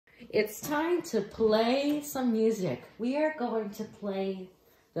It's time to play some music. We are going to play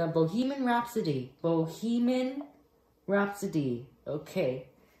the Bohemian Rhapsody. Bohemian Rhapsody. Okay.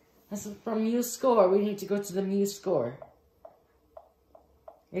 This is from MuseScore. We need to go to the MuseScore.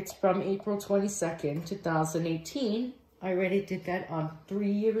 It's from April 22nd, 2018. I already did that on 3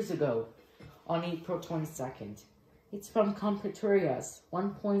 years ago, on April 22nd. It's from Computarias,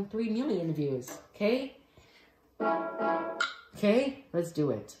 1.3 million views, okay? Okay, let's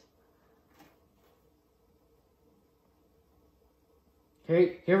do it.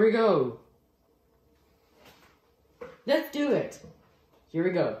 Okay, here we go. Let's do it. Here we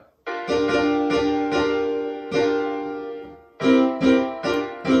go.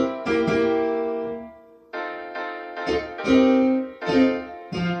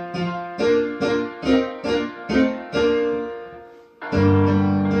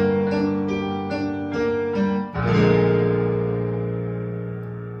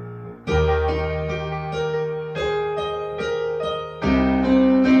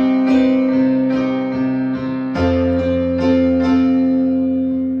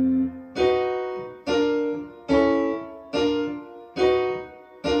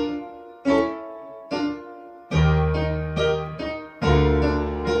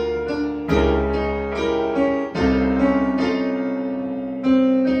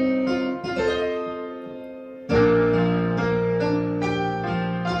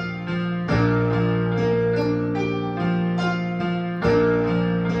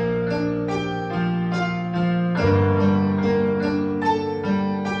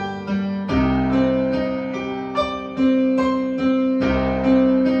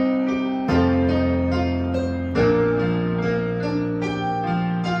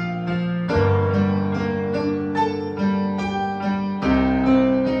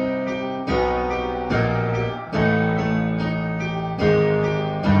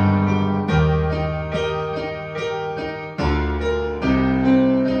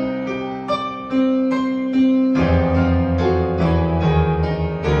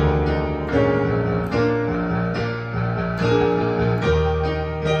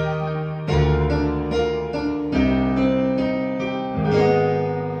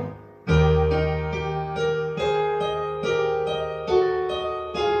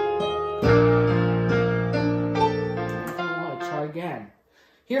 Again.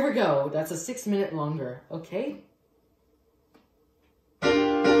 Here we go. That's a 6 minute longer, okay?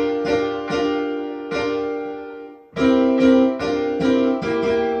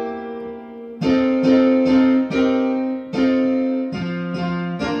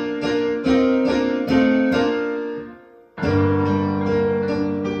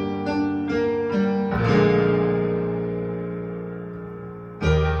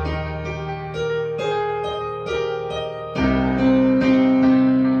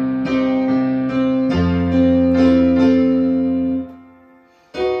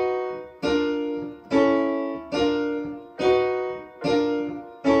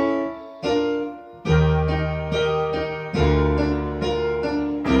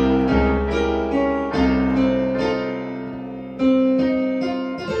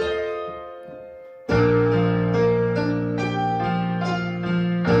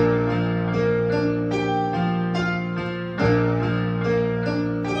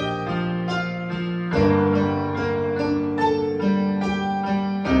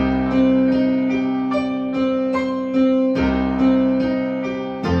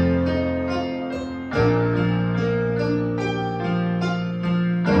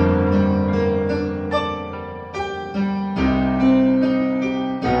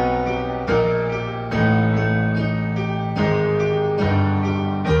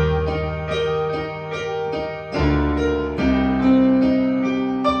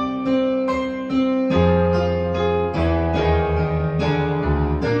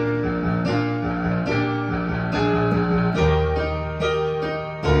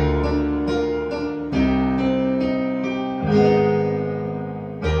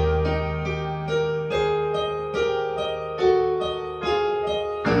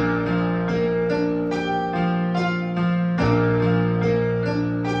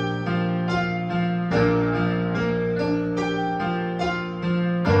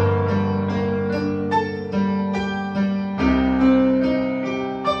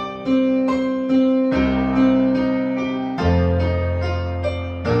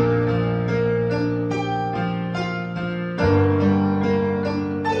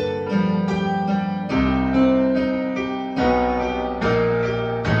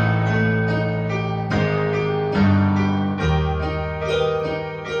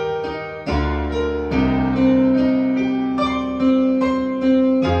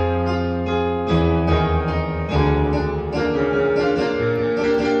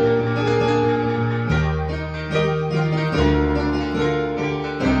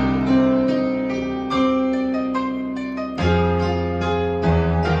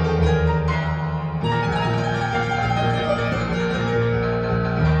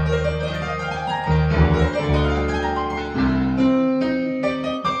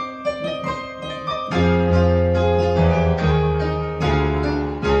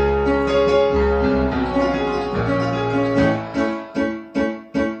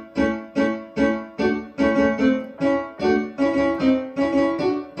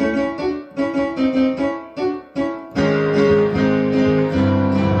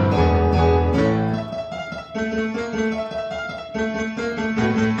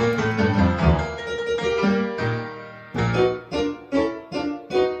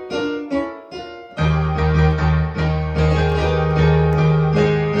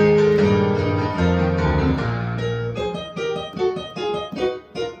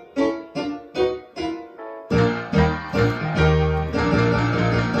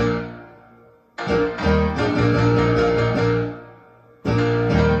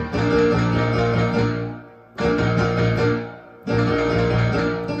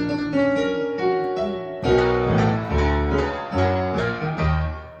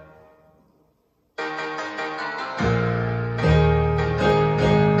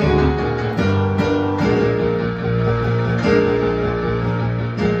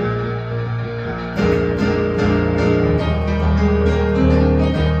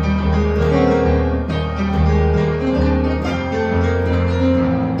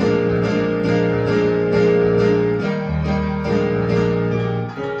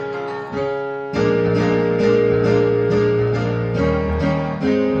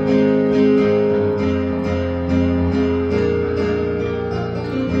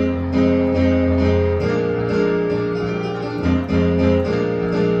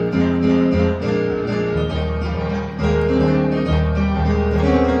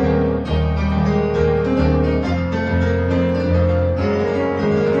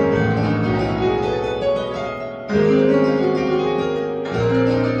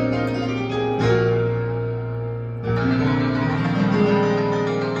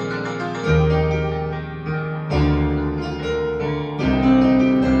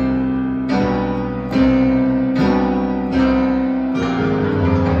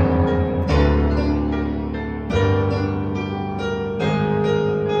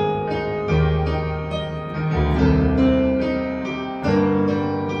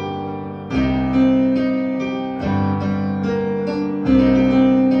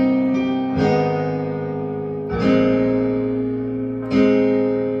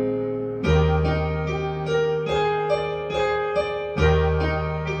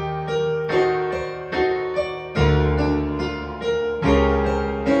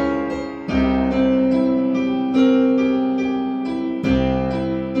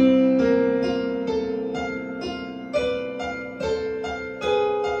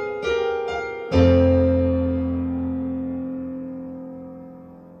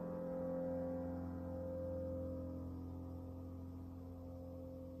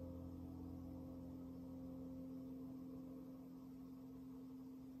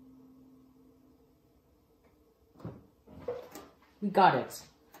 We got it.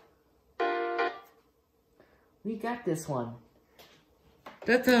 We got this one.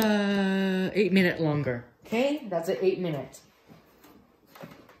 That's 8 minute longer. Okay, that's an 8 minute.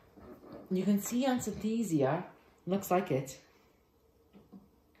 You can see on Synthesia, looks like it.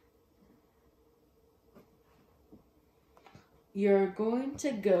 You're going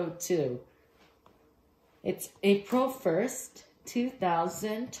to go to, it's April 1st,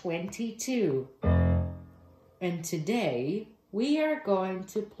 2022. And today, we are going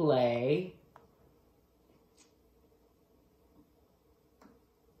to play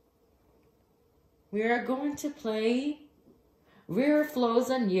River Flows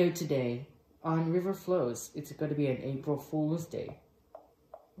on You today. On River Flows. It's going to be an April Fool's Day.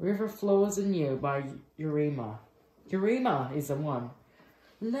 River Flows on You by Yurima. Yurima is the one.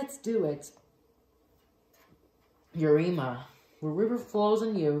 Let's do it. Yurima. Where River Flows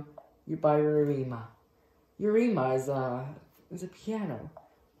on You, you by Yurima. Yurima is a piano.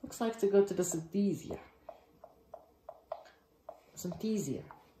 Looks like to go to the Synthesia. Synthesia.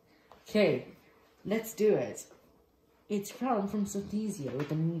 Okay, let's do it. It's from Synthesia with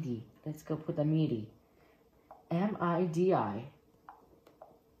the MIDI. Let's go put the MIDI. MIDI.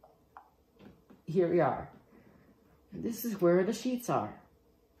 Here we are. This is where the sheets are.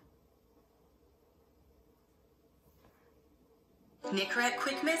 Nicorette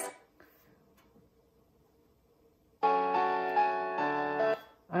Quick Miss. I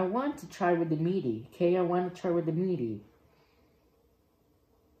want to try with the MIDI. Okay, I want to try with the MIDI.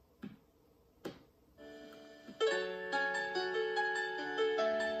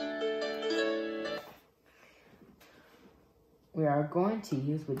 We are going to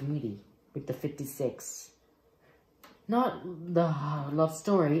use with MIDI, with the 56. Not the love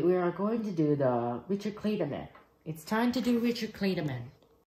story, we are going to do the Richard Clayderman. It's time to do Richard Clayderman.